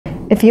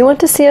If you want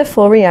to see a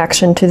full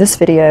reaction to this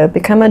video,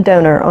 become a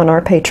donor on our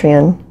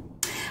Patreon.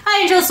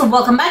 Hi Angels, so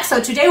welcome back.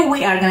 So today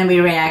we are going to be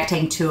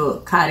reacting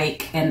to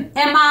Karik and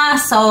Emma.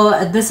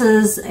 So this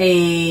is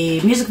a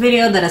music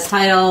video that is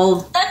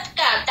titled Tất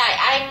cả Tại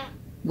Anh,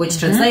 which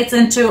translates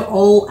into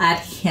All at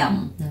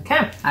Him.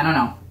 Okay. I don't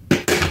know.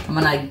 I'm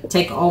gonna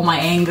take all my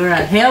anger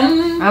at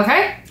him.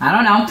 Okay. I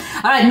don't know.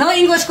 Alright, no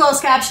English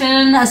closed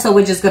caption, so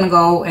we're just gonna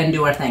go and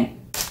do our thing.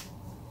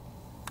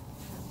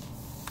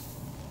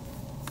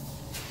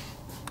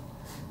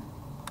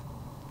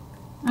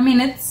 I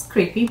mean, it's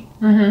creepy.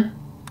 Mm-hmm.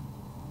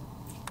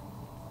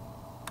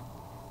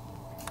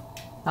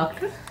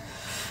 Doctor?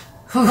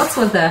 What's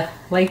with the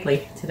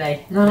lately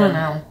today? I don't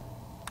know.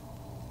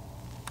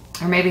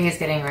 Or maybe he's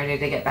getting ready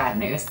to get bad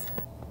news.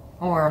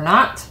 Or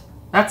not.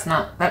 That's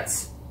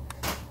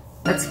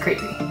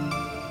creepy.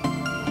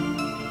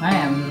 I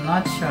am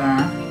not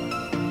sure.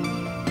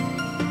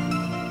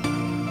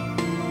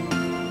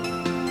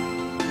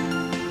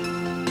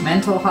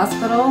 Mental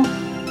hospital?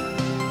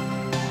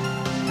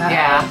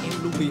 Yeah.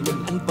 I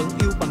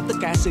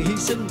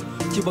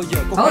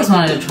always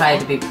wanted to try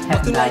to be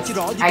hypnotized.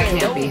 I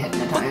can't be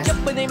hypnotized.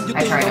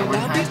 I tried it one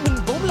time.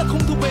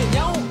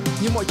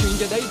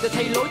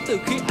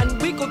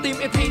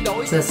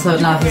 So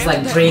now he's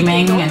like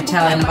dreaming and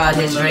telling about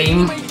his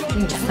dream.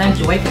 It's time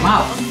to wake him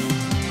up.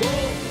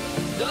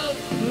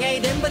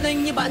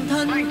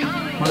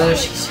 What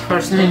is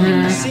her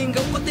sleeping?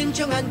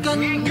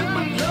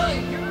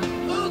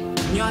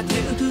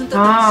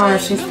 Oh,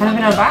 she's kind of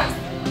in a box.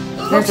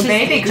 There's a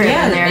baby crib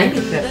in there.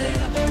 Baby crib.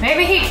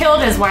 Maybe he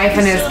killed his wife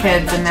and his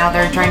kids and now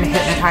they're trying to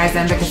hypnotize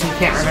him because he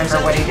can't remember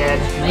what he did.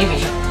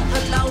 Maybe.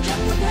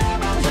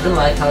 I do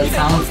like how it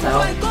sounds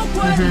though.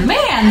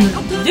 Man,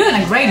 doing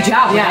a great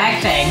job with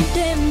acting.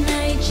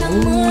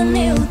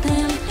 Ooh.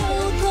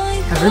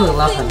 I really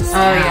love her sound.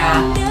 Oh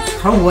yeah.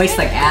 Her voice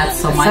like adds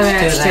so much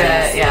to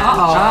it. Yeah.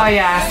 Uh-oh. Oh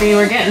yeah. See,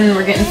 we're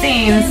getting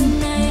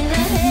scenes.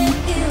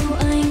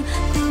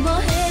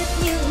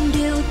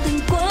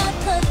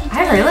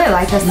 I really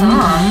like this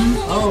song.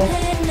 Oh,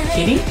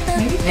 cheating?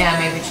 Maybe? Yeah,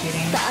 maybe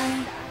cheating.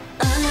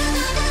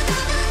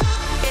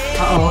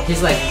 Uh-oh,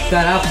 he's like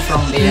got up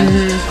from the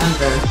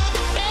under.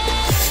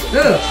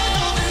 Ooh,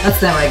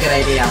 that's never a good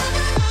idea.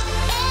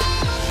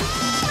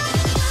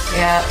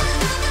 Yeah.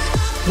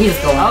 He's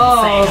going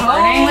Oh, insane.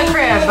 burning the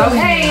crib.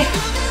 Okay.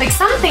 Like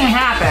something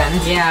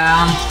happened.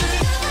 Yeah.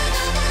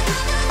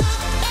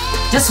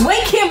 Just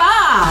wake him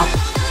up!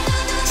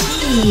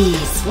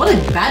 Jeez, what a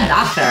bad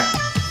doctor.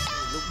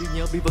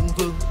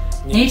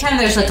 Anytime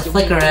there's like a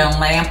flickering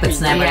lamp,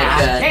 it's never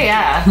good.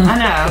 Yeah, I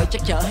know.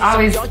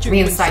 Always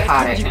means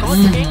psychotic.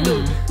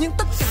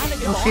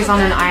 She's on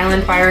an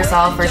island by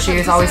herself, or she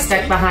was always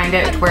stuck behind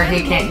it where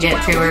he can't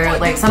get to her.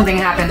 Like something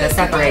happened to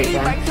separate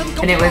them,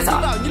 and it was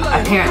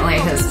apparently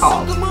his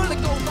fault.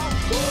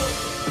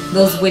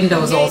 Those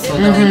windows also,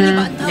 though.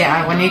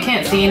 Yeah, when you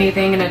can't see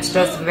anything and it's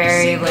just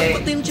very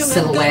like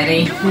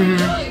silhouette-y.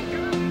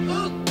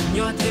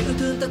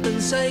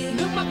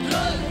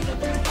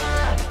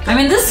 I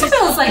mean, this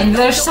feels like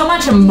there's so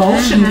much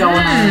emotion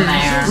going on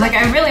there. Like,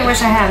 I really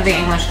wish I had the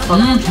English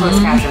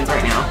closed captions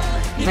right now.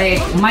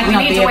 Like, Might we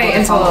not need be to wait able to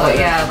until, follow it.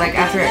 yeah, like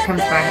after it comes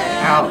back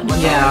out.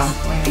 Yeah.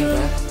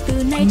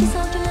 We need to.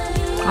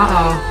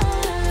 Uh-oh.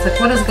 It's like,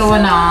 what is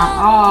going on?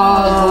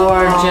 Oh,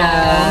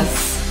 gorgeous.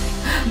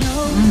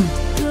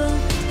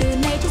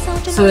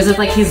 So is it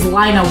like his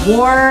line of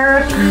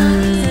work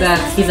that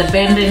he's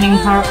abandoning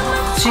her?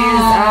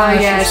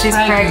 She's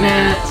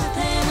pregnant.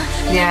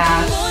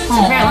 Yeah. So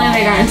apparently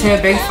they got into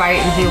a big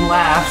fight and he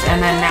left, and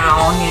then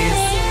now he's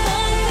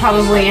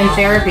probably in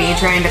therapy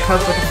trying to cope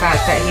with the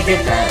fact that he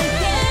did that.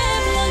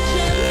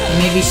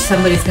 Maybe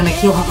somebody's gonna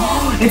kill her.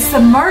 It's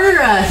the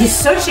murderer he's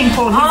searching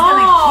for. He's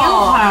gonna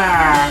kill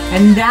her.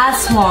 And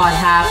that's what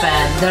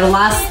happened. Their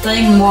last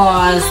thing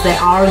was they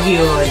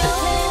argued.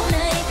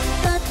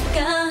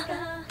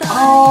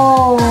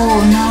 Oh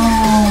no.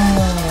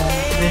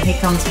 Then he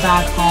comes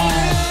back home.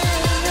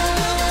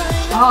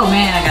 Oh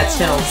man, I got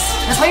chills.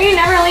 That's why you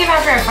never leave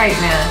after a fight,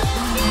 man.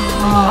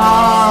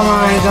 Oh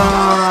my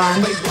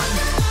god.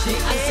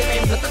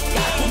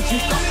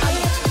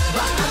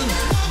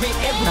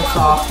 That's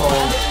awful.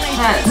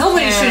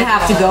 Nobody should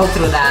have to go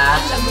through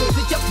that.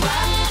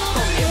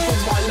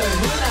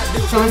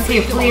 So is he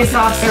a police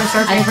officer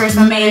searching for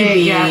somebody?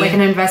 Maybe. Yeah, like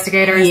an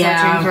investigator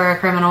searching for a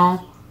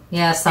criminal.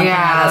 Yeah, something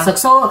like that.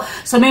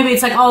 So maybe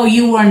it's like, oh,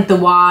 you weren't the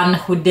one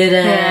who did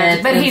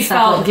it. But he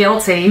felt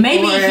guilty.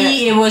 Maybe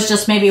it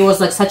was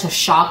like such a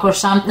shock or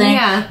something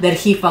that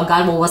he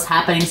forgot what was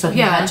happening, so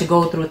he had to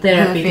go through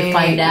therapy to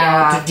find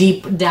out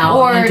deep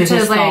down into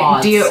his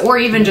thoughts. Or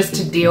even just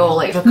to deal,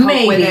 like, to cope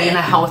with it in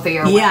a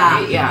healthier way.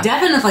 Yeah,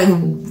 definitely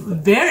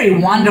very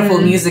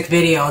wonderful music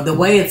video. The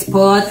way it's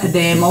put,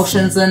 the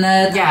emotions in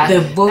it,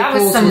 the vocals, that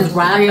was some with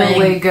rapping.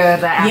 really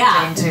good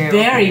acting too.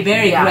 Very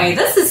great.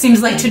 This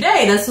seems like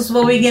today. This is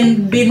what we're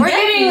getting.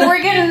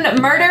 We're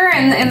getting murder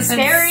and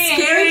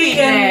scary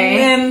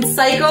and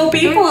psycho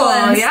people.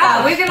 And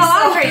stuff. We get a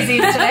lot of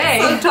crazies today.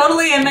 So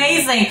totally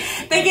amazing.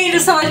 Thank you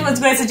so much for this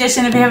great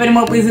suggestion. If you have any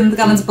more, please leave in the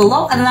comments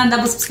below. And then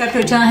double subscribe to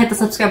our channel, hit the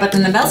subscribe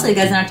button and the bell so you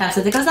guys know our time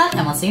so it goes out.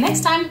 And we'll see you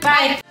next time.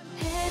 Bye.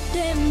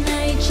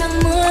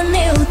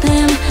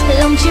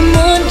 Lòng chỉ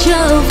muốn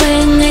trở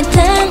về ngày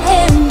tháng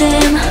êm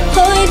đềm.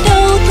 Thôi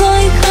đâu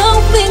thôi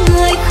khóc vì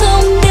người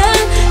không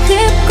đáng.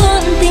 Khép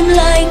con tim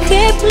lại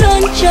khép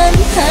luôn chân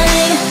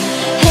thành.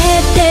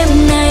 Hết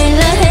đêm này.